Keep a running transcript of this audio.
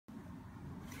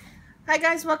Hi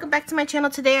guys, welcome back to my channel.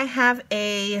 Today I have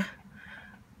a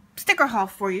sticker haul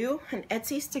for you, an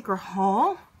Etsy sticker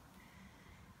haul.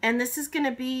 And this is going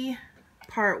to be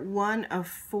part 1 of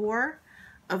 4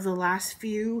 of the last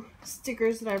few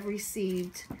stickers that I've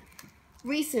received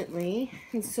recently.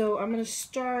 And so I'm going to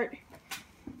start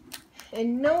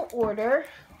in no order,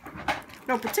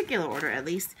 no particular order at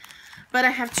least. But I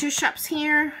have 2 shops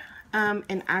here,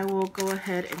 and I will go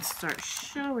ahead and start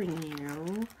showing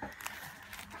you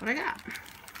what I got.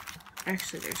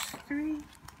 Actually, there's 3.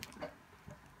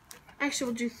 Actually,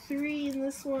 we'll do 3 in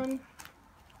this one.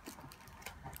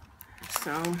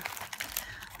 So,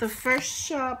 the first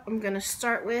shop I'm going to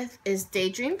start with is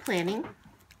Daydream Planning.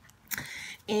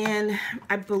 And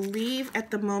I believe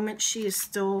at the moment she is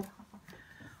still,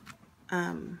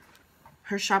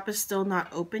 her shop is still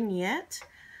not open yet.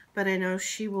 But I know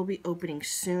she will be opening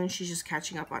soon. She's just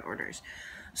catching up on orders.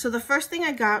 So the first thing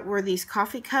I got were these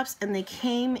coffee cups, and they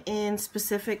came in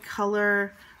specific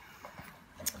color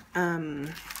color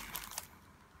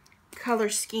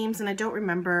schemes, and I don't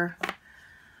remember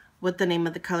what the name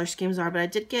of the color schemes are, but I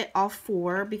did get all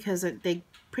 4 because they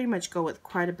pretty much go with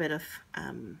quite a bit of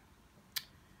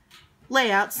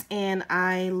layouts, and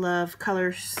I love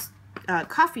colors,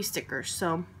 coffee stickers.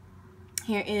 So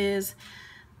here is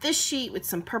this sheet with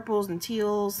some purples and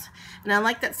teals, and I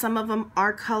like that some of them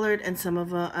are colored and some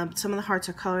of the hearts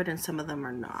are colored and some of them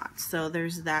are not. So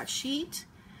there's that sheet.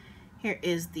 Here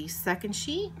is the second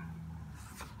sheet.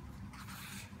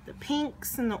 The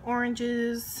pinks and the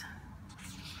oranges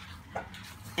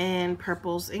and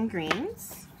purples and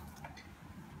greens.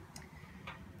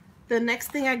 The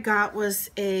next thing I got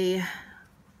was a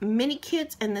mini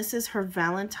kit, and this is her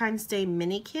Valentine's Day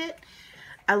mini kit.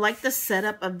 I like the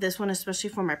setup of this one,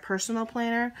 especially for my personal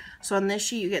planner. So on this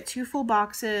sheet you get 2 full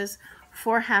boxes,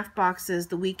 4 half boxes,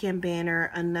 the weekend banner,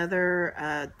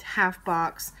 another half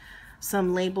box,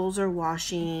 some labels or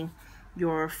washi,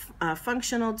 your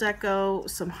functional deco,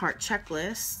 some heart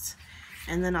checklists.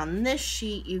 And then on this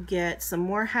sheet you get some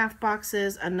more half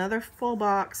boxes, another full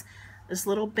box, this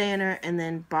little banner, and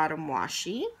then bottom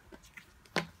washi.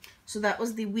 So that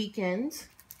was the weekend.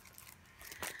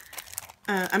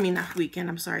 Not weekend,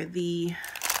 I'm sorry, the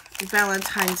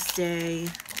Valentine's Day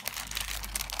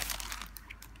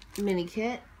mini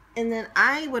kit. And then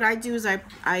what I do is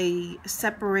I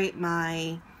separate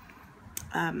my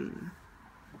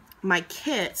my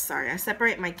kits, I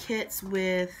separate my kits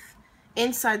with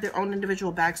inside their own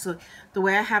individual bags. So the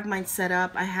way I have mine set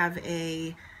up, I have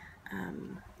a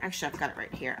actually I've got it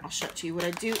right here. I'll show it to you. What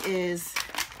I do is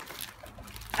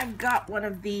I've got one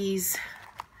of these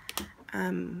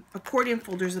accordion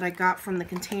folders that I got from the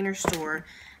Container Store,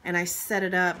 and I set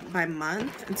it up by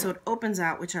month, and so it opens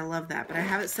out, which I love that. But I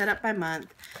have it set up by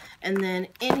month, and then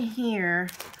in here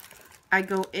I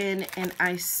go in and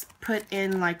I put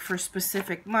in, like, for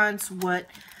specific months what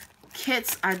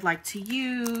kits I'd like to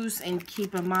use and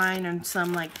keep in mind, and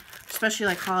some, like, especially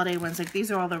like holiday ones. Like,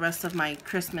 these are all the rest of my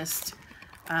Christmas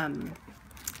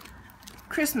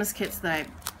kits that I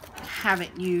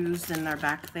haven't used, and they're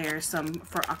back there. Some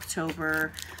for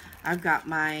October. I've got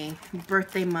my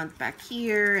birthday month back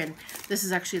here, and this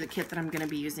is actually the kit that I'm going to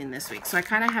be using this week. So I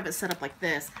kind of have it set up like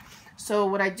this. So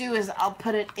what I do is I'll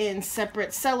put it in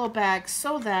separate cello bags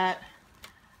so that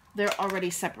they're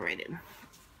already separated.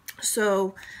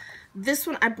 So this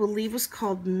one I believe was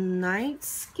called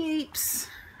Nightscapes.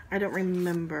 I don't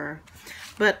remember,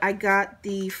 but I got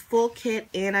the full kit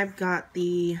and I've got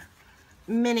the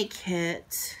mini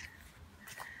kit.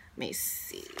 Let me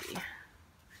see.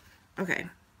 Okay,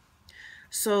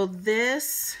 so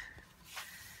this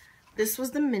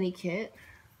was the mini kit.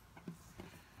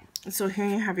 So here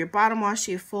you have your bottom washi,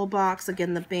 your full box,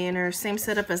 again the banner, same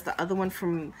setup as the other one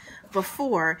from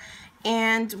before.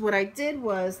 And what I did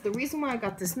was, the reason why I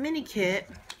got this mini kit,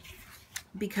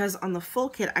 because on the full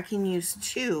kit I can use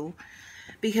 2,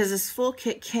 because this full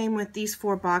kit came with these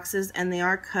 4 boxes and they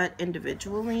are cut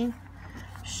individually.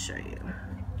 Show you.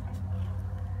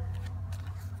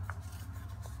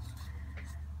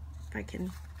 If I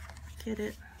can get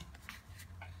it.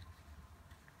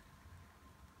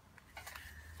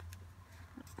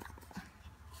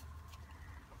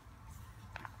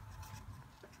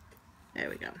 There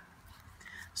we go.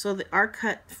 So they are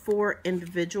cut 4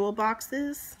 individual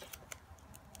boxes.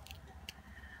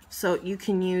 So you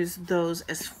can use those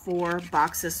as 4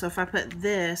 boxes. So if I put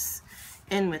this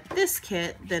in with this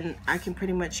kit, then I can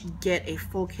pretty much get a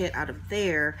full kit out of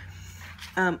there.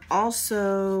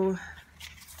 Also,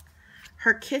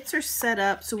 her kits are set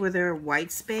up so where they're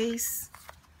white space.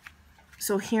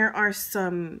 So here are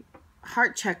some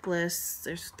heart checklists.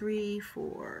 There's 3.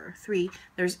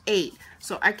 There's 8.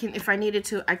 So I can, if I needed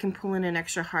to, I can pull in an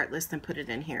extra heart list and put it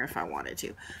in here if I wanted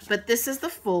to. But this is the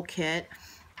full kit.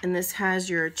 And this has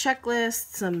your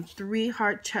checklist, some 3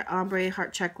 ombre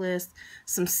heart checklists,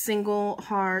 some single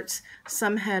hearts,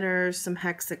 some headers, some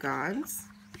hexagons.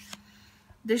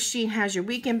 This sheet has your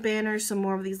weekend banners, some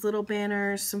more of these little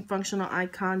banners, some functional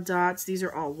icon dots. These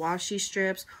are all washi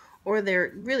strips, or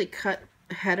they're really cut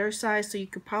header size, so you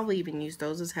could probably even use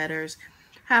those as headers.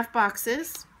 Half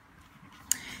boxes.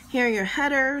 Here are your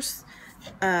headers,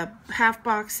 half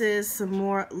boxes, some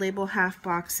more label half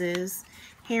boxes.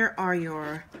 Here are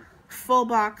your full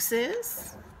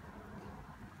boxes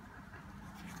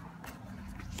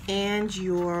and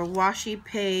your washi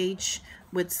page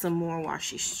with some more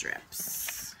washi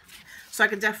strips. So I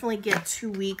could definitely get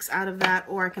 2 weeks out of that,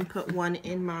 or I can put one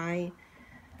in my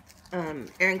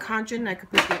Erin Condren. I could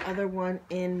put the other one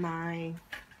in my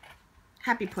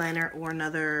Happy Planner, or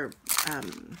another,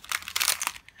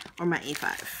 or my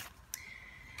A5.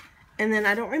 And then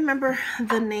I don't remember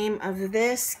the name of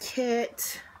this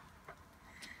kit.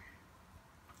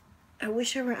 I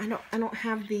wish I don't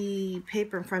have the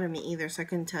paper in front of me either, so I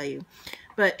couldn't tell you.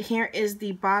 But here is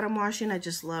the bottom washi, and I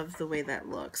just love the way that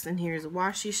looks. And here's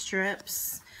washi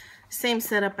strips. Same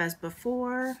setup as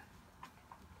before.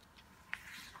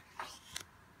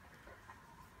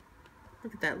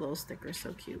 Look at that little sticker,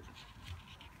 so cute.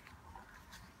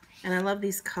 And I love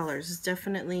these colors. It's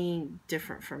definitely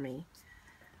different for me,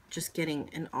 just getting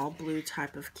an all blue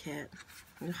type of kit.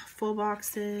 Full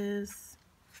boxes.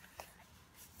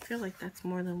 I feel like that's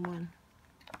more than one.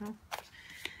 Oh.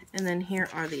 And then here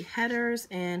are the headers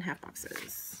and half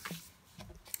boxes.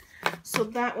 So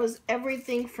that was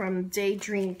everything from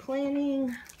Daydream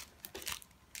Planning.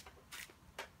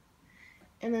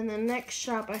 And then the next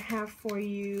shop I have for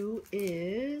you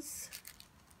is,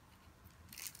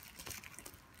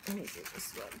 let me do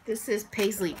this one. This is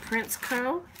Paisley Prints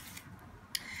Co.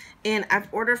 And I've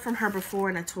ordered from her before,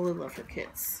 and I totally love her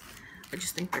kits. I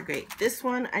just think they're great. This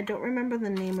one, I don't remember the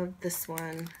name of this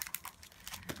one,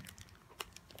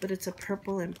 but it's a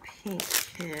purple and pink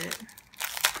kit.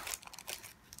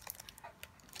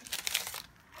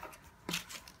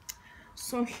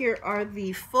 So here are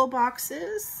the full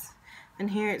boxes. And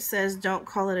here it says, don't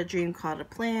call it a dream, call it a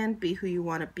plan. Be who you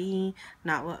want to be,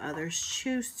 not what others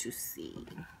choose to see.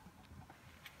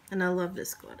 And I love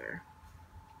this glitter.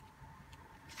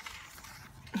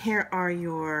 Here are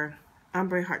your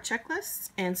ombre heart checklists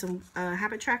and some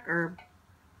habit trackers.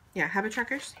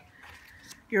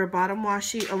 Your bottom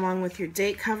washi along with your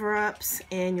date cover-ups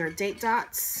and your date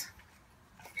dots.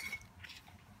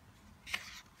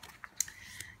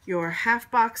 Your half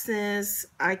boxes,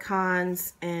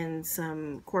 icons, and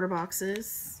some quarter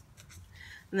boxes.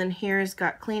 And then here's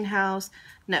got Clean House,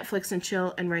 Netflix and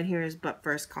Chill, and right here is But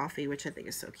First Coffee, which I think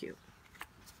is so cute.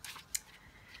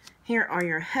 Here are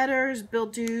your headers, bill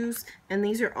dues, and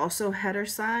these are also header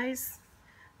size,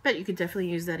 but you could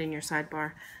definitely use that in your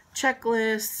sidebar.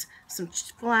 Checklists, some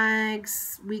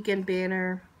flags, weekend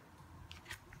banner,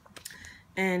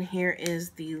 and here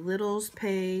is the littles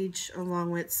page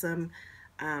along with some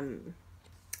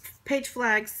page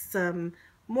flags, some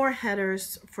more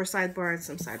headers for sidebar, and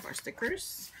some sidebar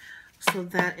stickers. So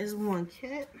that is one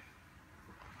kit.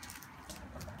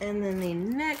 And then the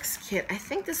next kit, I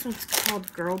think this one's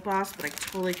called Girl Boss, but I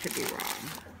totally could be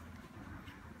wrong.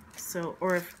 So,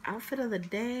 or if outfit of the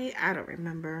day, I don't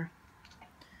remember.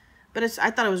 But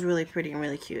I thought it was really pretty and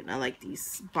really cute, and I like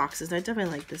these boxes. I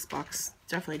definitely like this box,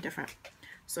 definitely different.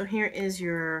 So here is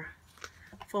your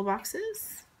full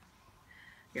boxes,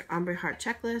 your ombre heart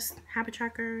checklist, habit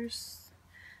trackers,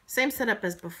 same setup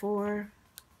as before.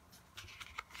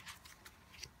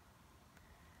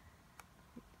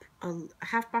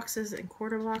 Half boxes and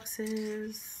quarter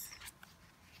boxes,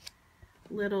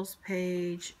 littles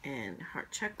page and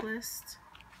heart checklist,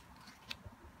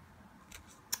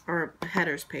 or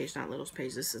headers page, not littles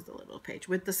page. This is the little page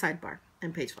with the sidebar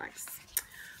and page flags.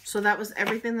 So that was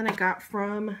everything that I got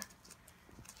from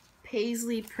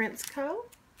Paisley Prints Co.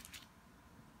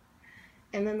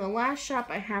 And then the last shop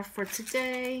I have for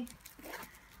today,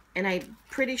 and I'm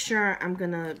pretty sure I'm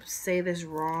gonna say this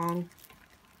wrong,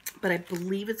 but I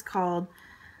believe it's called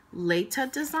Leta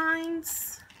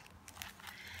Designs.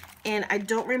 And I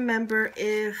don't remember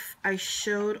if I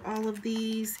showed all of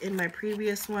these in my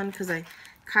previous one, because I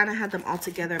kind of had them all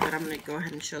together, but I'm going to go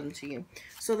ahead and show them to you.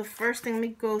 So the first thing, let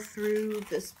me go through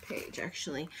this page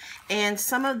actually. And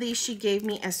some of these she gave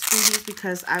me as freebies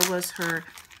because I was her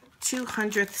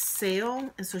 200th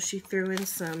sale, and so she threw in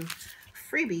some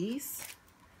freebies.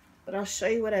 But I'll show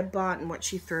you what I bought and what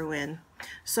she threw in.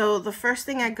 So the first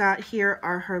thing I got here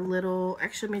are her little,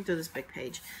 actually let me do this big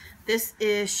page. This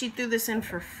is, she threw this in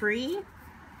for free.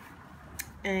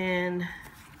 And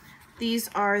these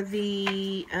are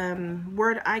the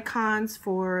word icons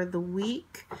for the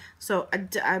week. So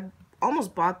I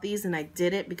almost bought these and I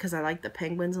did it because I like the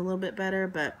penguins a little bit better,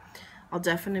 but I'll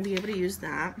definitely be able to use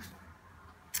that.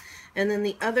 And then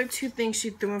the other two things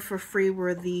she threw in for free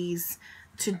were these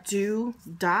to-do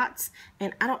dots.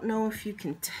 And I don't know if you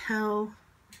can tell,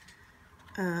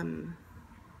 I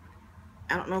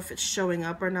don't know if it's showing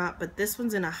up or not, but this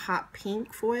one's in a hot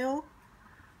pink foil.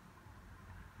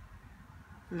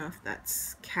 I don't know if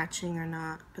that's catching or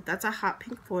not, but that's a hot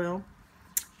pink foil.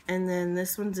 And then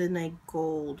this one's in a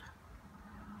gold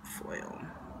foil.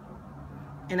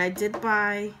 And I did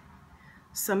buy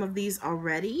some of these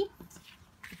already.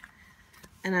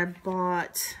 And I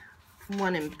bought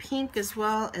one in pink as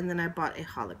well, and then I bought a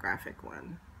holographic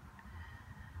one.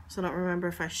 So I don't remember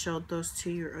if I showed those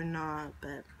to you or not,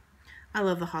 but I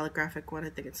love the holographic one. I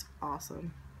think it's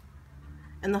awesome.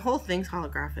 And the whole thing's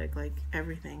holographic, like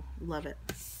everything. Love it.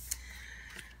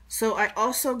 So I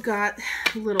also got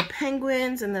little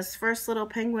penguins, and this first little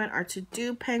penguin are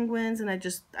to-do penguins, and I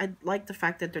like the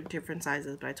fact that they're different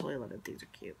sizes, but I totally love it. These are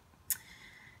cute.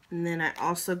 And then I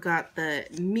also got the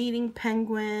meeting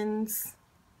penguins.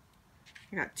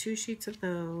 I got 2 sheets of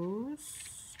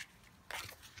those.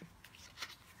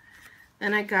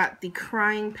 Then I got the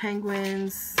crying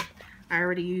penguins. I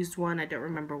already used one. I don't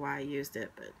remember why I used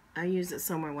it, but I used it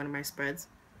somewhere in one of my spreads.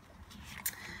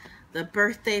 The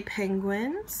birthday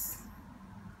penguins.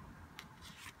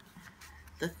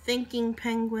 The thinking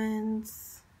penguins.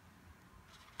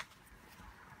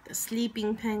 The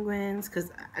sleeping penguins,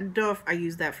 because I don't know if I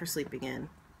use that for sleeping in.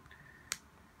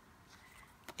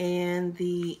 And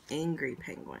the angry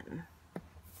penguin.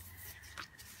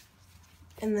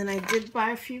 And then I did buy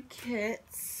a few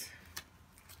kits.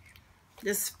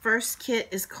 This first kit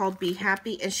is called Be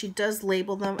Happy, and she does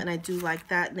label them, and I do like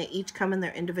that. And they each come in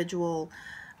their individual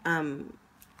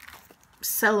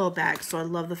cello bag, so I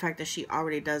love the fact that she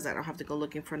already does that. I don't have to go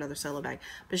looking for another cello bag.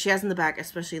 But she has in the back,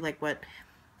 especially like what,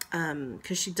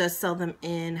 because she does sell them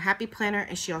in Happy Planner,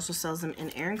 and she also sells them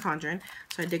in Erin Condren.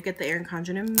 So I did get the Erin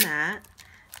Condren in matte,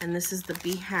 and this is the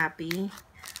Be Happy.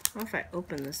 I don't know if I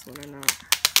open this one or not.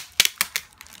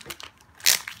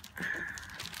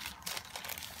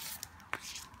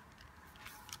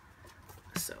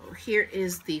 So here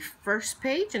is the first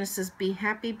page, and it says Be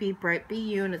Happy, Be Bright, Be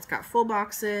You, and it's got full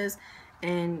boxes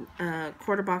and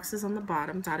quarter boxes on the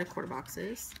bottom, dotted quarter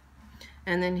boxes.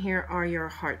 And then here are your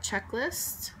heart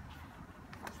checklist,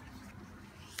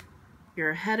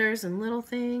 your headers and little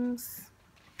things,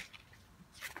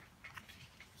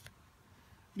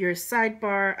 your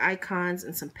sidebar icons,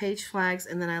 and some page flags.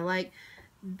 And then I like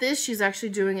this, she's actually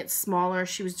doing it smaller.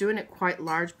 She was doing it quite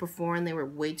large before, and they were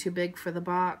way too big for the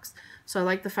box. So I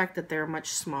like the fact that they're much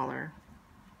smaller.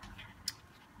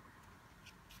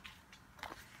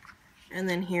 And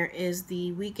then here is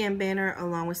the weekend banner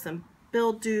along with some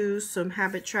bill dues, some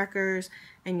habit trackers,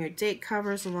 and your date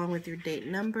covers along with your date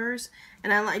numbers.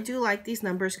 And I do like these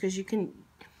numbers because you can,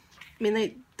 I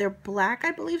mean, they're black,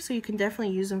 I believe, so you can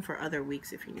definitely use them for other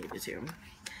weeks if you needed to.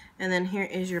 And then here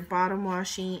is your bottom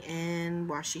washi and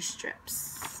washi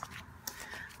strips.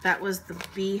 That was the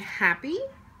Be Happy.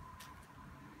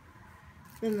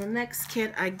 Then the next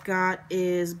kit I got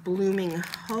is Blooming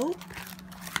Hope.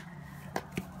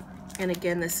 And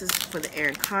again, this is for the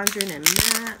Erin Condren and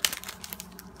matte.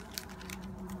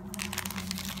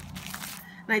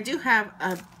 And I do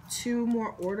have 2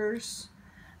 more orders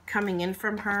coming in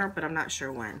from her, but I'm not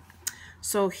sure when.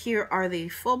 So here are the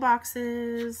full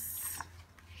boxes,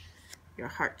 your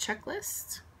heart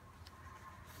checklist,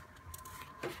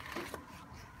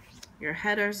 your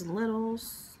headers and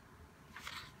littles,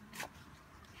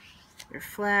 your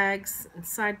flags and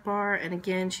sidebar. And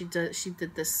again, she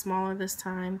did this smaller this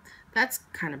time. That's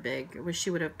kind of big. I wish she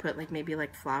would have put like maybe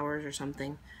like flowers or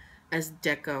something as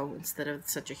deco instead of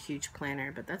such a huge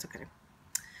planner, but that's okay.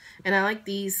 And I like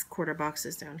these quarter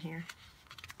boxes down here.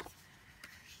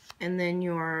 And then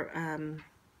your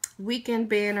weekend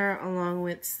banner along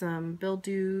with some bill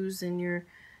dues and your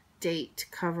date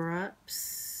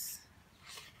cover-ups.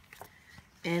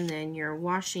 And then your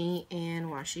washi and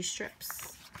washi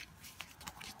strips.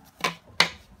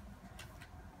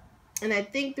 And I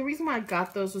think the reason why I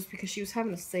got those was because she was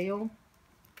having a sale.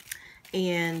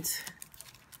 And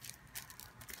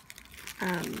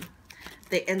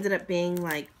they ended up being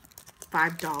like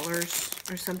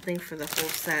 $5 or something for the whole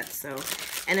set. So,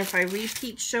 and if I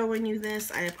repeat showing you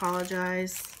this, I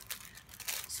apologize.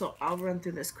 So I'll run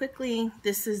through this quickly.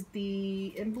 This is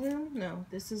the In Bloom. No,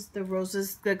 this is the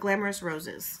roses, the Glamorous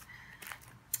Roses.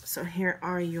 So here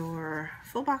are your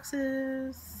full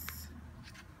boxes.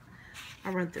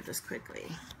 I'll run through this quickly.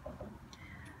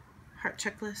 Heart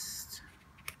checklist.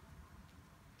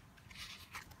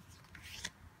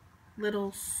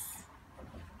 Littles.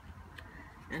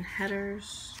 And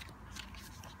headers.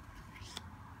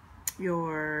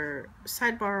 Your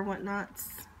sidebar whatnots.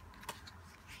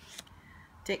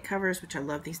 Date covers, which I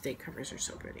love. These date covers are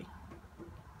so pretty.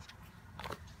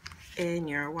 And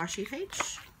your washi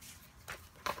page.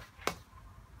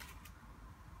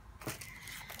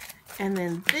 And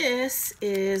then this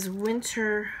is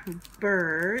Winter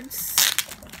Birds.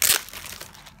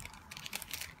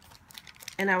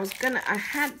 And I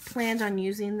had planned on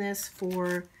using this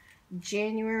for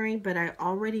January, but I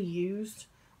already used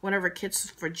one of our kits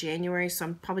for January, so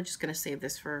I'm probably just going to save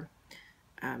this for,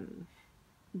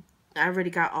 I already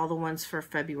got all the ones for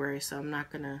February, so I'm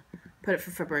not going to put it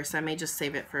for February, so I may just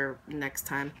save it for next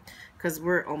time, because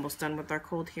we're almost done with our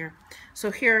cold here.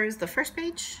 So here is the first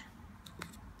page.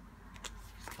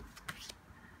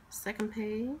 Second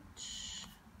page.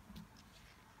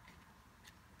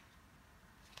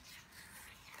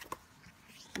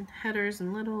 And headers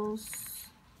and littles.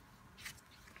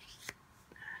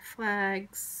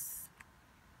 Flags.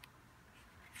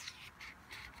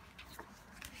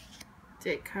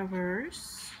 Date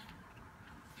covers.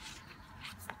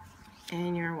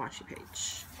 And your washi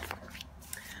page.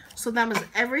 So that was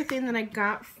everything that I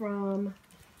got from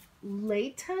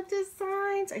Leta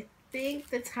Designs. I think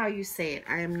that's how you say it.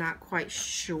 I am not quite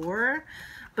sure,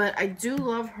 but I do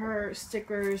love her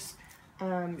stickers.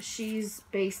 She's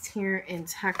based here in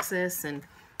Texas, and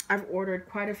I've ordered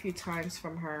quite a few times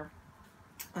from her.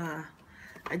 I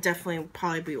definitely will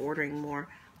probably be ordering more.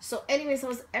 So anyways, that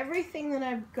was everything that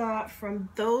I've got from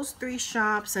those 3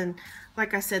 shops, and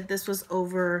like I said, this was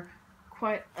over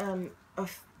quite a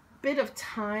bit of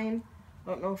time. I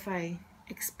don't know if I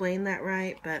explained that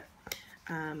right, but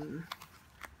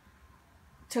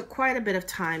took quite a bit of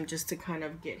time just to kind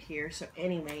of get here. So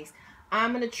anyways,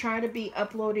 I'm going to try to be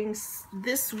uploading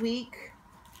this week,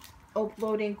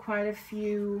 uploading quite a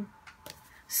few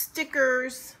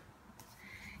stickers,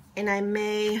 and I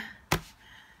may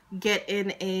get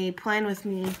in a plan with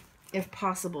me if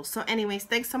possible. So anyways,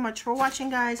 thanks so much for watching,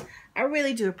 guys. I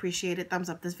really do appreciate it. Thumbs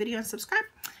up this video and subscribe.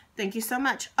 Thank you so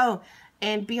much. Oh,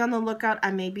 and be on the lookout.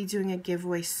 I may be doing a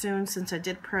giveaway soon, since I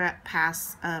did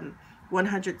pass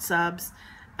 100 subs.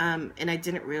 And I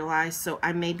didn't realize, so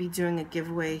I may be doing a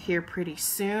giveaway here pretty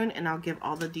soon, and I'll give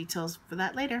all the details for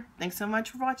that later. Thanks so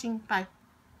much for watching. Bye.